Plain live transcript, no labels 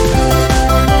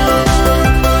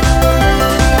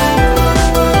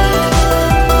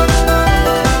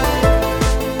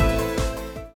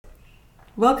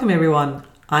Welcome everyone,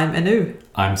 I'm Anu.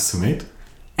 I'm Sumit.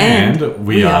 And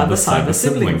we are the Cyber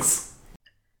Siblings.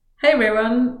 Hey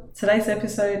everyone, today's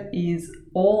episode is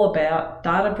all about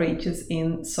data breaches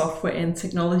in software and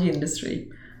technology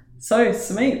industry. So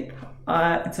Sumit,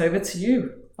 it's over to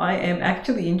you. I am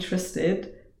actually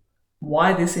interested,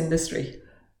 why this industry?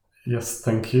 Yes,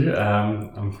 thank you.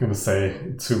 I'm going to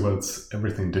say 2 words,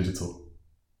 everything digital.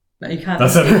 No, you can't.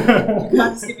 That's it. You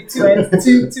can't just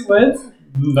give me two words.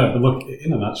 No, but look,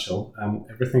 in a nutshell,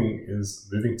 everything is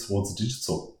moving towards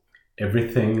digital.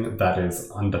 Everything that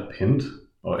is underpinned,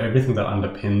 or everything that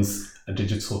underpins a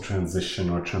digital transition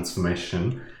or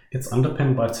transformation, it's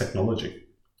underpinned by technology.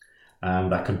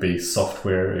 And that could be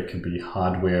software, it could be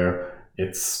hardware.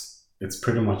 It's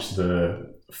pretty much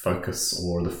the focus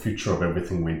or the future of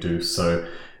everything we do. So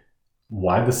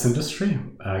why this industry?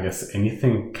 I guess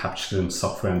anything captured in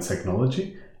software and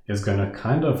technology is going to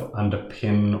kind of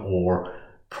underpin or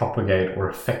propagate or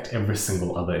affect every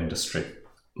single other industry.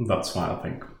 That's why I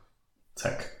think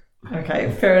tech. Okay,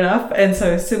 fair enough. And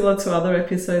so similar to other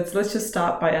episodes, let's just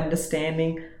start by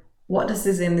understanding, what does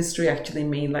this industry actually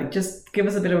mean? Like, just give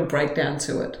us a bit of a breakdown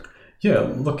to it. Yeah,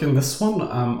 look, in this one,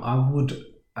 I would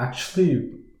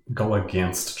actually go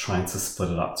against trying to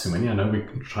split it up too many. I know we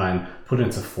can try and put it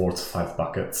into 4 to 5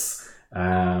 buckets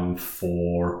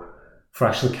for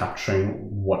actually capturing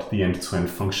what the end-to-end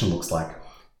function looks like.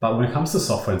 But when it comes to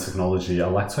software and technology, I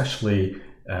like to actually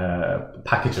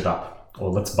package it up,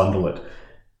 or let's bundle it.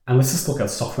 And let's just look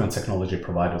at software and technology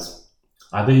providers.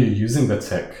 Either you're using the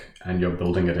tech and you're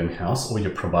building it in-house, or you're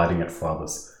providing it for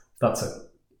others. That's it.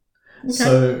 Okay.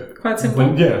 So quite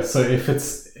simple. So if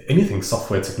it's anything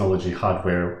software, technology,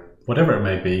 hardware, whatever it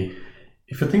may be,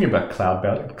 if you're thinking about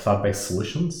cloud-based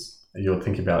solutions, you're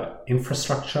thinking about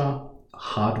infrastructure,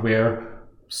 hardware,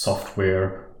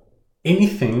 software,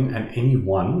 anything and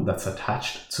anyone that's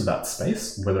attached to that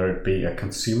space, whether it be a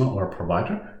consumer or a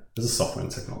provider, is a software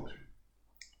and technology.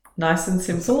 Nice and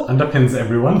simple. It underpins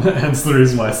everyone, hence the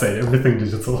reason why I say everything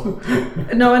digital.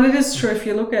 No, and it is true. If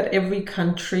you look at every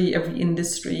country, every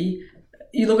industry,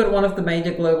 you look at one of the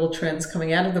major global trends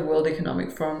coming out of the World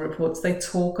Economic Forum reports, they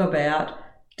talk about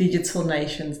digital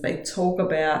nations. They talk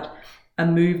about a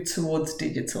move towards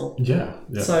digital. Yeah.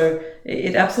 So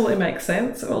it absolutely makes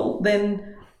sense. Well, then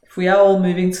if we are all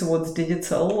moving towards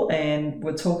digital and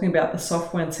we're talking about the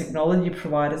software and technology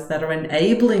providers that are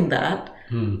enabling that,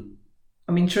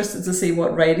 I'm interested to see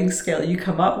what rating scale you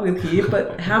come up with here,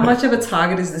 but how much of a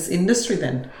target is this industry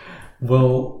then?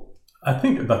 Well, I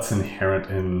think that's inherent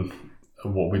in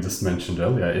what we just mentioned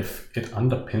earlier. If it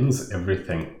underpins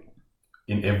everything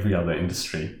in every other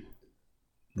industry,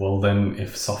 well then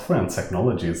if software and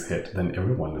technology is hit, then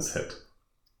everyone is hit.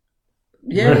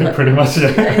 Yeah, pretty much. Yeah.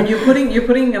 And you're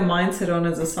putting a mindset on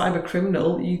as a cyber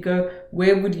criminal. You go,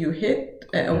 where would you hit?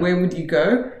 Where would you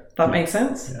go? That makes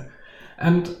sense. Yeah,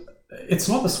 and it's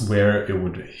not just where it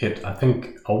would hit. I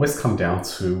think always come down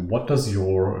to, what does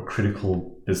your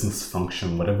critical business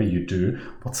function, whatever you do,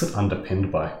 what's it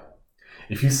underpinned by?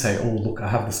 If you say, oh, look, I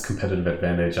have this competitive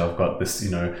advantage, I've got this,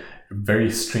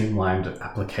 very streamlined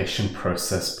application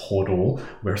process portal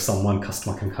where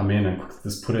customer can come in and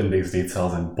just put in these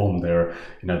details and boom,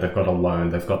 they've got a loan,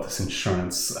 they've got this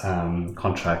insurance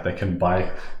contract, they can buy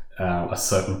a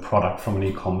certain product from an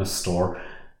e-commerce store.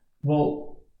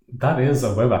 Well, that is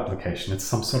a web application. It's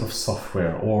some sort of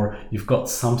software, or you've got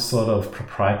some sort of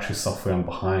proprietary software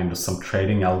behind, or some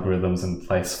trading algorithms in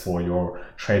place for your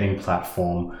trading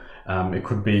platform. It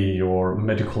could be your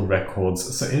medical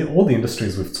records. So in all the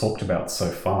industries we've talked about so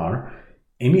far,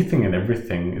 anything and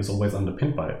everything is always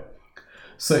underpinned by it.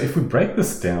 So if we break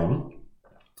this down,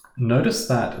 notice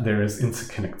that there is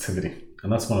interconnectivity.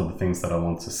 And that's one of the things that I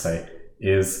want to say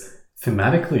is,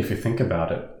 thematically, if you think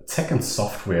about it, tech and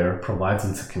software provides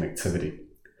interconnectivity.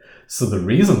 So the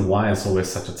reason why it's always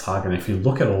such a target, if you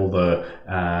look at all the,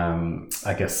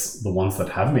 the ones that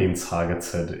have been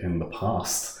targeted in the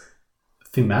past,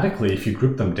 thematically, if you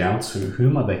group them down to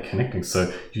whom are they connecting?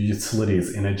 So your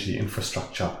utilities, energy,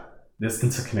 infrastructure, there's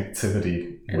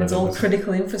interconnectivity. And it's all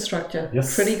critical infrastructure.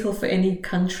 Yes. Critical for any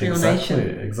country or nation.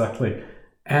 Exactly.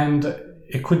 And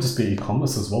it could just be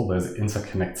e-commerce as well. There's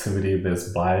interconnectivity.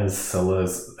 There's buyers,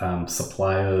 sellers,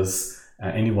 suppliers,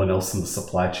 anyone else in the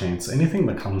supply chain. So anything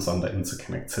that comes under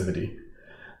interconnectivity.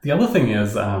 The other thing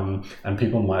is, and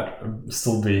people might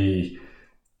still be,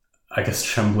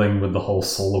 trembling with the whole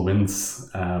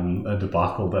SolarWinds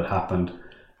debacle that happened.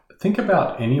 Think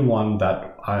about anyone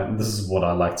this is what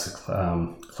I like to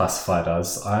classify it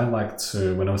as. I like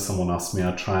to, whenever someone asks me,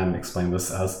 I try and explain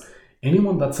this as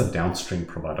anyone that's a downstream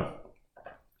provider.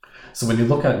 So when you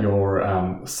look at your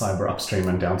cyber upstream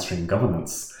and downstream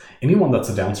governance, anyone that's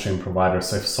a downstream provider,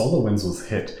 so if SolarWinds was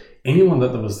hit, anyone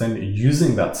that was then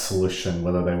using that solution,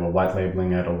 whether they were white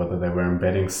labeling it or whether they were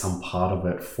embedding some part of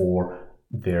it for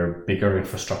their bigger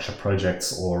infrastructure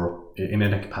projects or in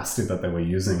any capacity that they were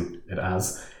using it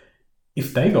as,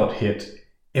 if they got hit,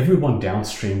 everyone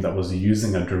downstream that was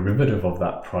using a derivative of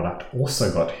that product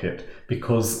also got hit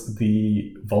because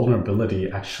the vulnerability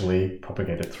actually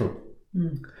propagated through.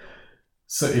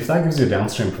 So if that gives you a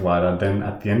downstream provider, then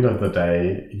at the end of the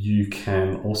day, you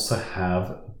can also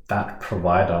have that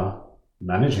provider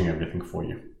managing everything for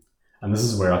you. And this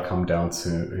is where I come down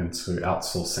into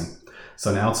outsourcing.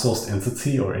 So an outsourced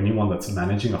entity or anyone that's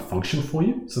managing a function for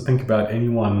you. So think about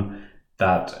anyone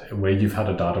that where you've had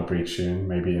a data breach in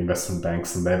maybe investment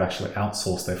banks and they've actually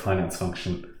outsourced their finance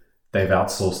function. They've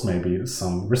outsourced maybe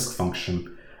some risk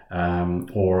function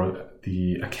or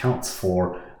the accounts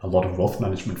for a lot of wealth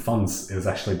management funds is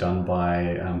actually done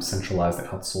by centralized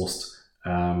outsourced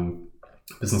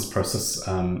business process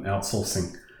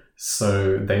outsourcing.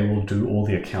 So they will do all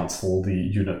the accounts for all the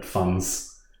unit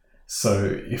funds.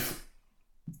 So if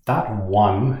that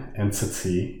one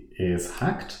entity is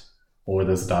hacked or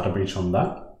there's a data breach on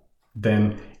that,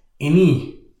 then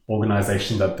any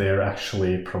organization that they're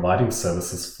actually providing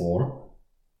services for,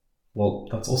 well,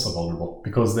 that's also vulnerable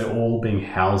because they're all being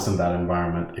housed in that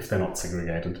environment if they're not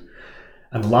segregated.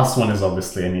 And the last one is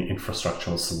obviously any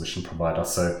infrastructure or solution provider.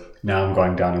 So now I'm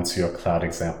going down into your cloud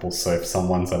example. So if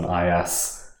someone's an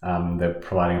IaaS, they're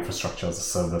providing infrastructure as a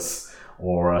service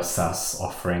or a SaaS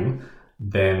offering,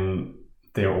 then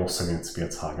they're also going to be a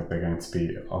target. They're going to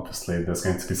be, obviously, there's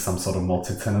going to be some sort of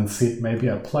multi-tenancy maybe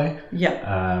at play.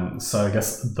 Yeah. So I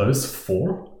guess those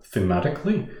four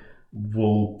thematically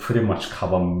will pretty much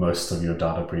cover most of your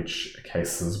data breach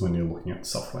cases when you're looking at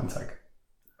software and tech.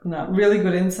 No, really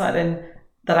good insight, and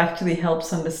that actually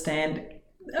helps understand.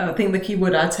 I think the key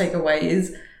word I take away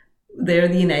is they're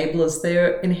the enablers.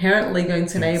 They're inherently going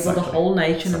to enable the whole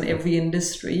nation and every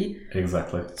industry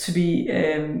to be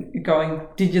going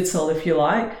digital, if you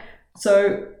like.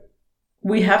 So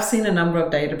we have seen a number of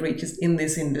data breaches in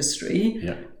this industry.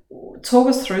 Yeah. Talk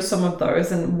us through some of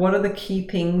those and what are the key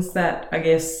things that, I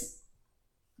guess,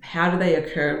 how do they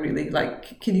occur really?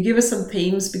 Like, can you give us some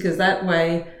themes? Because that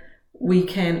way we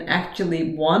can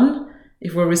actually, one,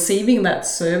 if we're receiving that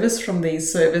service from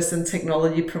these service and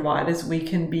technology providers, we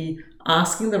can be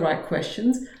asking the right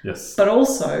questions. Yes. But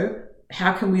also,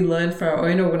 how can we learn for our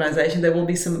own organization? There will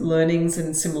be some learnings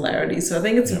and similarities. So I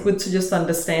think it's good to just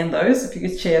understand those. If you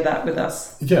could share that with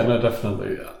us. Yeah, no,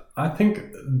 definitely. I think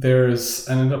there's,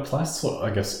 and it applies to,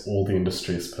 I guess, all the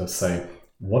industries per se.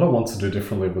 What I want to do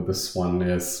differently with this one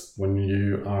is when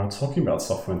you are talking about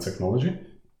software and technology,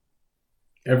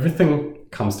 everything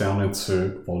comes down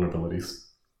into vulnerabilities.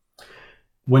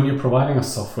 When you're providing a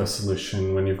software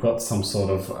solution, when you've got some sort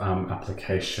of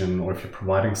application, or if you're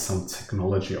providing some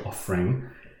technology offering,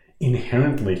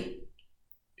 inherently,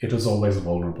 it is always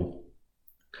vulnerable.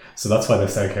 So that's why they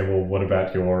say, okay, well, what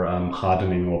about your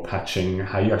hardening or patching?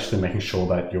 How are you actually making sure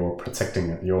that you're protecting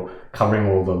it? You're covering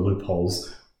all the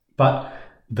loopholes. But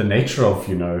the nature of,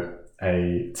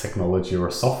 a technology or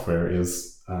a software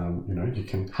is, you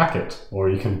can hack it or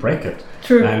you can break it.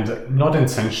 True. And not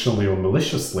intentionally or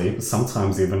maliciously, but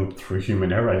sometimes even through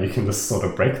human error, you can just sort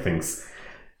of break things.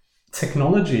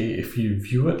 Technology, if you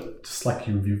view it just like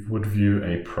you would view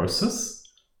a process,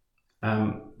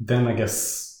 then I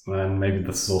guess, and maybe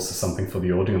this is also something for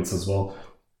the audience as well,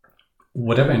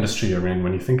 whatever industry you're in,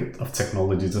 when you think of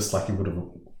technology just like you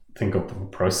would think of a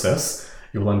process,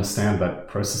 you'll understand that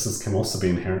processes can also be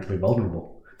inherently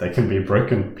vulnerable. They can be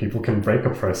broken. People can break a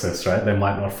process, right? They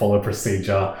might not follow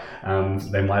procedure.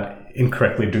 They might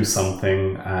incorrectly do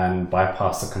something and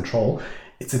bypass the control.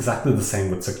 It's exactly the same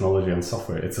with technology and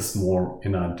software. It's just more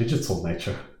in a digital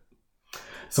nature.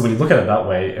 So when you look at it that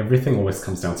way, everything always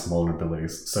comes down to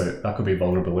vulnerabilities. So that could be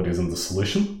vulnerabilities in the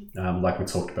solution, like we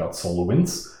talked about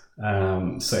SolarWinds.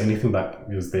 So anything that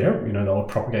is there, that will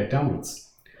propagate downwards.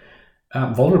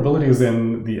 Vulnerabilities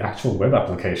in the actual web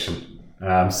application.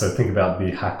 So think about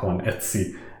the hack on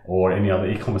Etsy or any other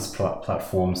e-commerce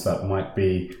platforms that might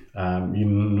be,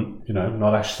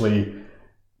 not actually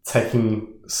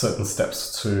taking certain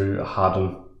steps to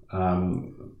harden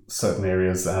certain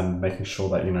areas and making sure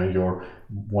that, you're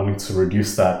wanting to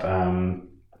reduce that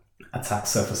attack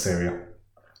surface area.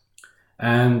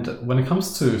 And when it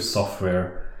comes to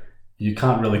software, you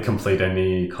can't really complete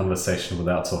any conversation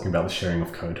without talking about the sharing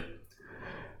of code.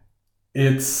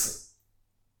 It's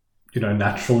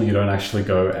natural, you don't actually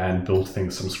go and build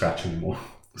things from scratch anymore.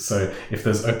 So if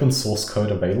there's open source code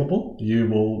available, you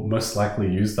will most likely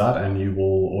use that, and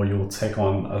you'll take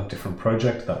on a different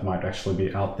project that might actually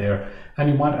be out there, and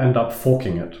you might end up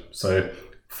forking it. So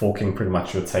forking, pretty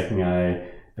much you're taking a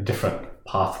different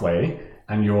pathway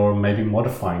and you're maybe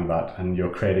modifying that, and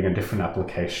you're creating a different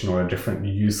application or a different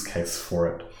use case for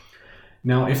it.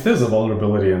 Now, if there's a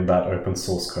vulnerability in that open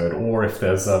source code, or if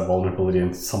there's a vulnerability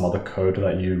in some other code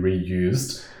that you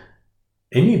reused,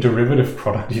 any derivative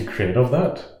product you create of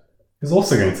that is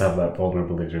also going to have that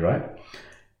vulnerability, right?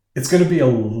 It's going to be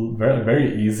very,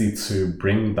 very easy to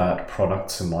bring that product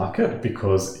to market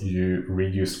because you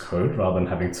reused code rather than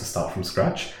having to start from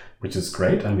scratch, which is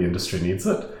great and the industry needs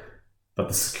it. But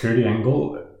the security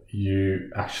angle,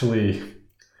 you actually...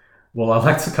 Well, I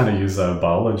like to kind of use a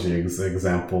biology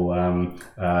example,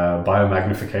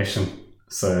 biomagnification.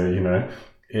 So,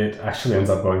 it actually ends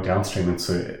up going downstream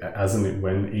into, as in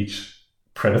when each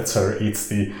predator eats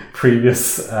the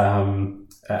previous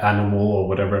animal or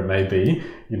whatever it may be,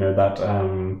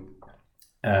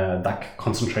 that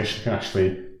concentration can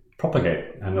actually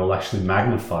propagate and it'll actually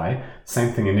magnify.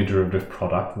 Same thing, any derivative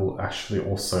product will actually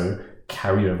also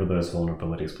carry over those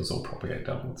vulnerabilities because it'll propagate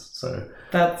downwards. So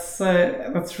that's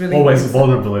really always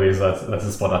vulnerabilities. That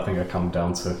is what I think I come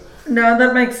down to. No,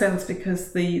 that makes sense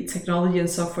because the technology and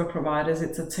software providers,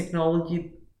 it's a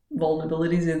technology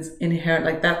vulnerabilities is inherent.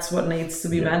 Like that's what needs to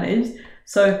be managed.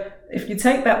 So if you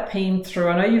take that pain through,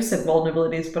 I know you've said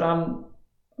vulnerabilities, but I'm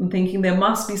thinking there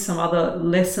must be some other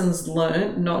lessons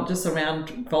learned, not just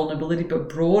around vulnerability, but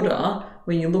broader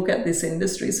when you look at this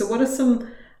industry. So what are some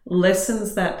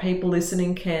lessons that people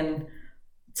listening can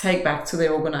take back to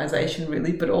their organization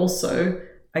really, but also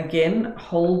again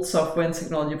hold software and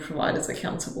technology providers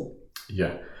accountable?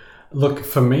 Yeah, look,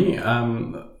 for me, I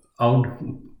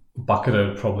would bucket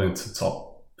it probably into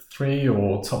top 3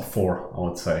 or top 4, I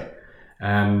would say.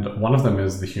 And one of them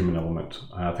is the human element.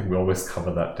 I think we always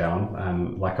cover that down.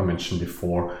 And like I mentioned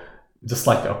before, just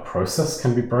like a process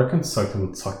can be broken, so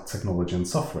can technology and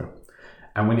software.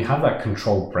 And when you have that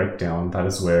control breakdown, that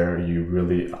is where you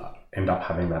really end up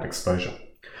having that exposure.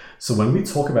 So when we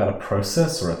talk about a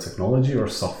process or a technology or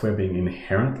software being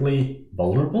inherently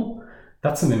vulnerable,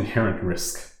 that's an inherent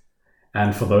risk.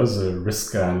 And for those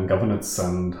risk and governance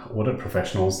and audit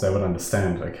professionals, they would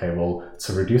understand, okay, well,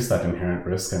 to reduce that inherent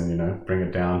risk and, bring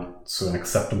it down to an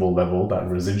acceptable level, that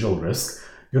residual risk,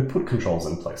 you'd put controls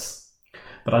in place.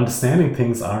 But understanding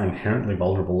things are inherently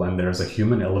vulnerable and there's a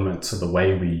human element to the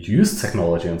way we use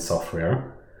technology and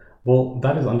software, well,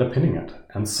 that is underpinning it.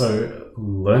 And so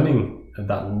learning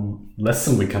that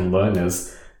lesson we can learn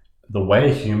is the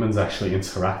way humans actually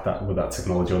interact with that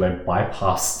technology, or they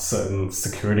bypass certain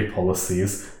security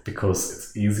policies because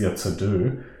it's easier to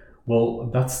do. Well,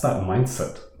 that's that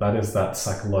mindset. That is that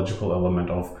psychological element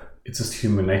of it's just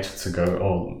human nature to go,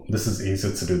 oh, this is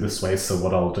easier to do this way, so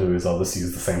what I'll do is I'll just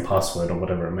use the same password or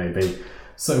whatever it may be.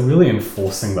 So really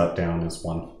enforcing that down is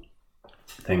one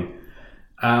thing.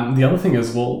 The other thing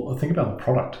is, well, think about the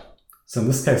product. So in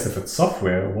this case, if it's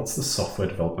software, what's the software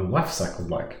development lifecycle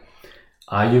like?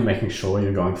 Are you making sure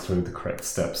you're going through the correct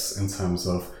steps in terms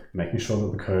of making sure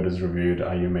that the code is reviewed?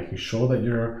 Are you making sure that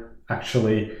you're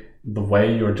actually, the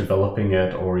way you're developing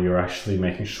it, or you're actually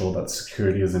making sure that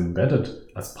security is embedded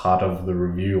as part of the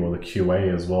review or the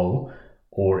QA as well,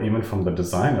 or even from the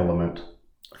design element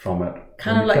from it?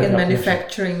 Kind of like in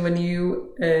manufacturing, when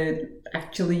you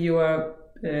you are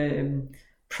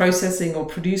processing or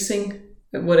producing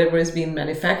whatever is being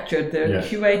manufactured, there are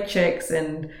QA checks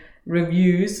and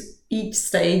reviews each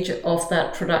stage of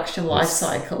that production life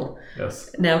cycle. Yes.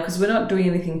 Now, because we're not doing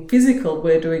anything physical,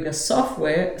 we're doing a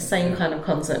software, same kind of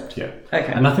concept. Yeah.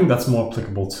 Okay. And I think that's more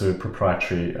applicable to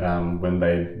proprietary when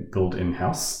they build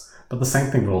in-house. But the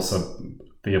same thing would also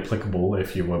be applicable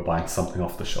if you were buying something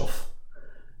off the shelf.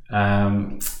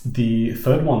 The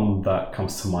third one that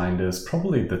comes to mind is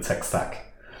probably the tech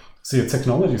stack. So your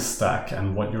technology stack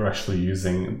and what you're actually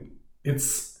using,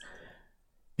 it's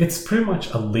pretty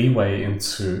much a leeway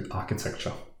into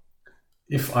architecture.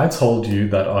 If I told you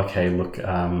that, okay, look,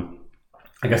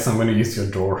 I guess I'm going to use your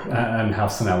door and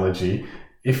house analogy.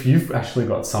 If you've actually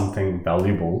got something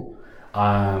valuable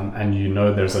and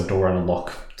there's a door and a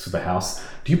lock to the house,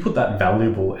 do you put that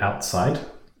valuable outside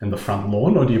in the front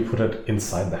lawn, or do you put it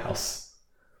inside the house?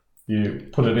 You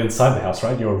put it inside the house,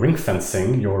 right? You're ring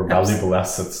fencing your valuable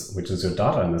assets, which is your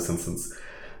data in this instance.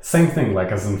 Same thing,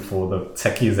 like as in for the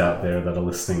techies out there that are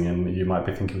listening, and you might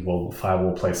be thinking, well,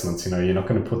 firewall placements, you're not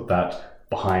going to put that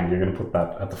behind, you're going to put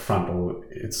that at the front, or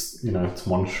it's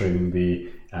monitoring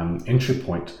the entry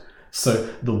point. So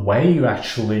the way you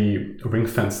actually ring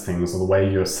fence things, or the way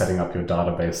you're setting up your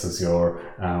databases, your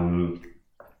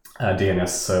DNS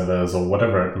servers or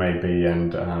whatever it may be,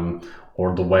 and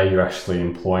or the way you're actually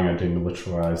employing a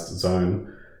demilitarized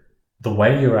zone, the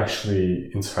way you're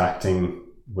actually interacting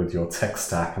with your tech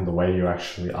stack and the way you're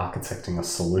actually architecting a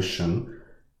solution,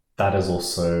 that is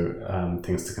also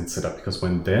things to consider, because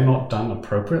when they're not done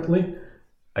appropriately,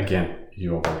 again,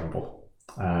 you are vulnerable.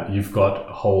 You've got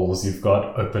holes, you've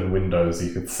got open windows,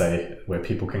 you could say, where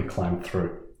people can climb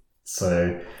through.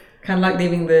 So kind of like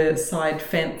leaving the side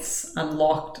fence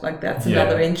unlocked, like that's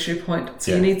another entry point.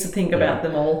 So you need to think about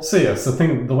them all. So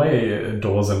the way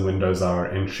doors and windows are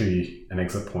entry and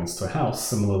exit points to a house,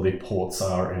 similarly ports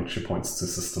are entry points to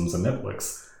systems and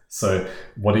networks. So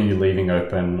what are you leaving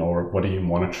open, or what are you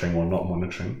monitoring or not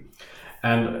monitoring?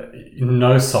 And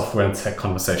no software and tech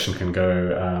conversation can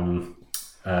go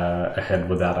ahead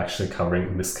without actually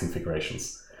covering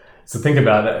misconfigurations. So think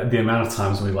about it, the amount of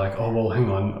times we're like, oh, well, hang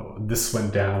on, this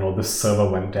went down, or this server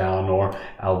went down, or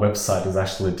our website is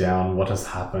actually down, what has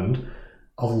happened?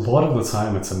 A lot of the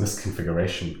time it's a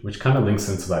misconfiguration, which kind of links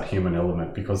into that human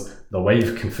element, because the way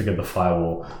you've configured the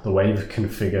firewall, the way you've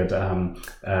configured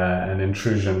an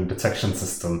intrusion detection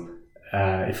system,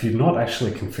 if you're not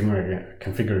actually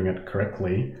configuring it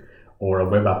correctly, or a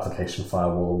web application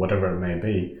firewall, or whatever it may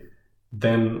be,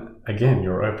 then again,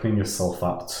 you're opening yourself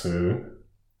up to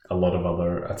a lot of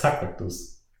other attack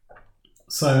vectors.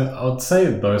 So I would say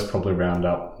those probably round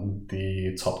up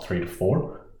the top 3 to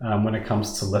 4 when it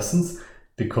comes to lessons,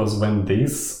 because when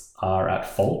these are at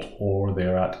fault or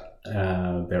they're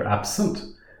absent,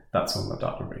 that's when the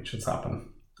data breaches happen.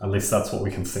 At least that's what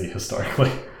we can see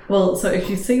historically. Well, so if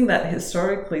you're seeing that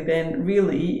historically, then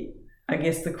really, I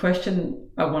guess the question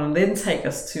I want to then take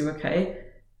us to, okay,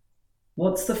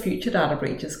 what's the future data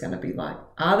breaches going to be like?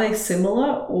 Are they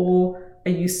similar, or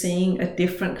are you seeing a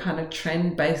different kind of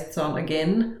trend based on,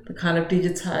 again, the kind of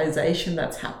digitization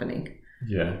that's happening?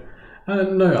 Yeah.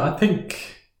 No, I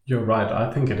think you're right.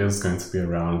 I think it is going to be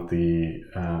around the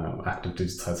active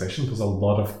digitization, because a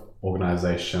lot of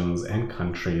organizations and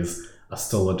countries are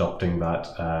still adopting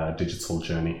that digital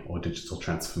journey or digital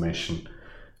transformation.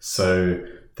 So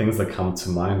things that come to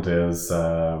mind is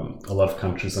a lot of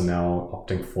countries are now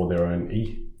opting for their own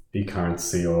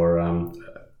e-currency, or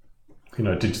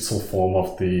digital form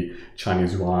of the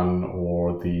Chinese yuan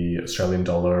or the Australian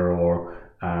dollar, or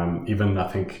even I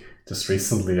think just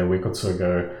recently, a week or two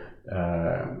ago,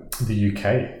 the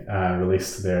UK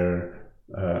released their,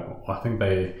 I think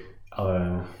they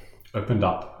opened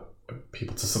up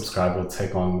people to subscribe or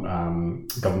take on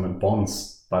government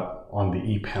bonds, but on the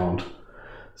e-pound.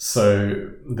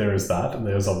 So there is that.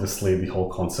 There's obviously the whole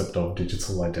concept of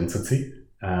digital identity,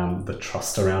 the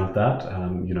trust around that,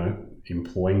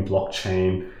 employing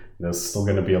blockchain. There's still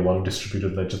going to be a lot of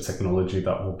distributed ledger technology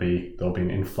there'll be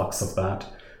an influx of that.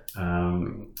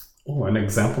 An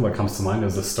example that comes to mind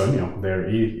is Estonia, their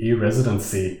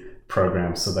e-residency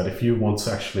program, so that if you want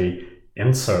to actually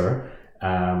enter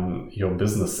your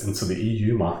business into the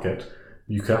EU market,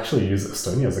 you could actually use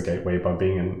Estonia as a gateway by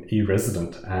being an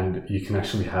e-resident, and you can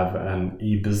actually have an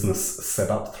e-business set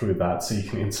up through that, so you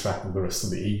can interact with the rest of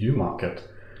the EU market.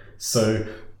 So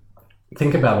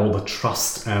think about all the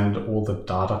trust and all the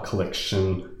data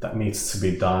collection that needs to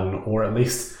be done, or at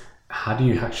least how do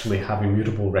you actually have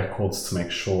immutable records to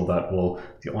make sure that,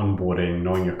 the onboarding,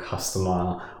 knowing your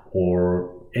customer,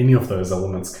 or any of those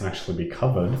elements can actually be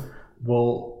covered?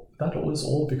 Well, that was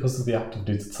all because of the active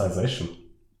digitization.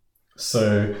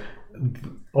 So,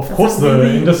 of course,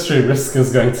 the industry risk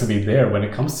is going to be there when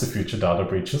it comes to future data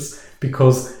breaches,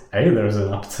 because A, there's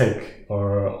an uptake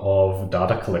of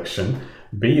data collection,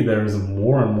 B, there is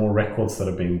more and more records that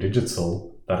are being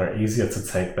digital that are easier to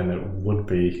take than it would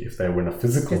be if they were in a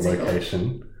physical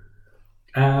location.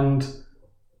 And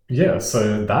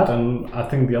so that, and I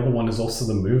think the other one is also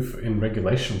the move in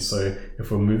regulation. So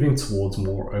if we're moving towards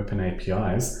more open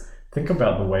APIs, think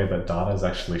about the way that data is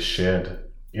actually shared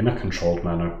in a controlled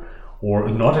manner, or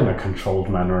not in a controlled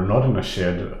manner, not in a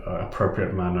shared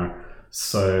appropriate manner.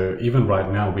 So even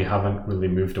right now, we haven't really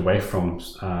moved away from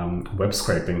web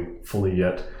scraping fully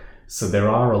yet. So there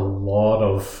are a lot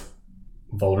of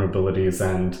vulnerabilities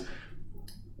and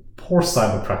poor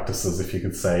cyber practices, if you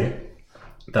could say,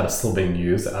 that are still being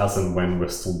used as and when we're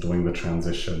still doing the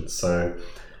transition. So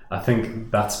I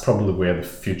think that's probably where the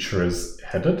future is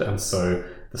headed. And so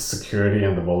the security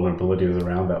and the vulnerabilities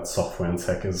around that software and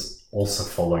tech is also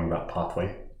following that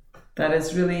pathway. That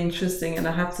is really interesting. And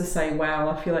I have to say, wow,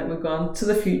 I feel like we've gone to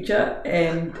the future,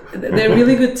 and they're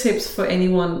really good tips for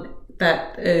anyone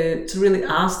that to really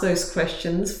ask those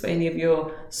questions for any of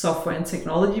your software and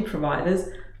technology providers,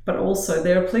 but also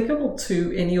they're applicable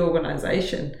to any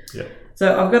organization. Yeah.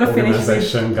 So I've got to finish.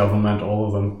 Organization, government, all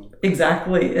of them.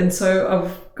 Exactly. And so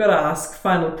I've got to ask,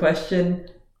 final question,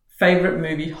 favorite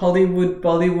movie, Hollywood,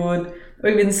 Bollywood, or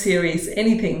even series,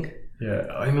 anything?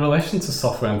 Yeah, in relation to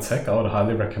software and tech, I would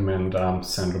highly recommend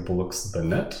Sandra Bullock's The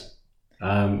Net.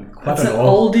 Quite That's an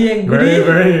oldie and goodie. very,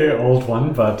 very old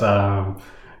one, but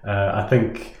I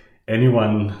think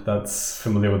anyone that's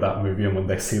familiar with that movie and when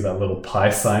they see that little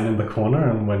pie sign in the corner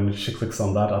and when she clicks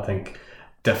on that, I think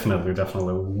definitely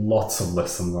lots of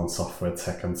lessons on software,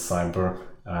 tech and cyber.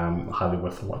 Highly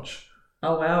worth a watch.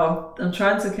 Oh wow, I'm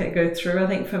trying to go through. I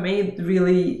think for me,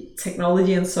 really,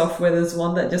 technology and software, there's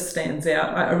one that just stands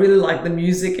out. I really like the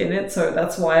music in it, so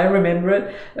that's why I remember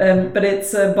it. But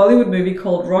it's a Bollywood movie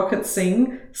called Rocket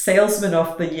Singh, Salesman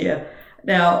of the Year.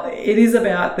 Now, it is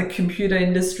about the computer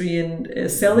industry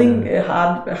and selling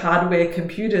hardware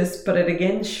computers, but it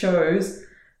again shows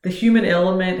the human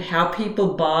element, how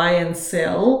people buy and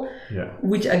sell,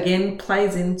 which again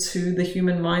plays into the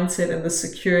human mindset and the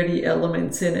security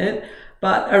elements in it.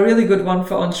 But a really good one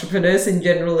for entrepreneurs in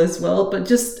general as well. But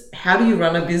just how do you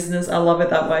run a business? I love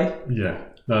it that way. Yeah,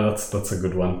 no, that's a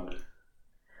good one.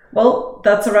 Well,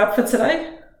 that's a wrap for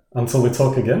today. Until we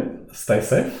talk again, stay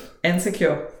safe and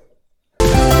secure.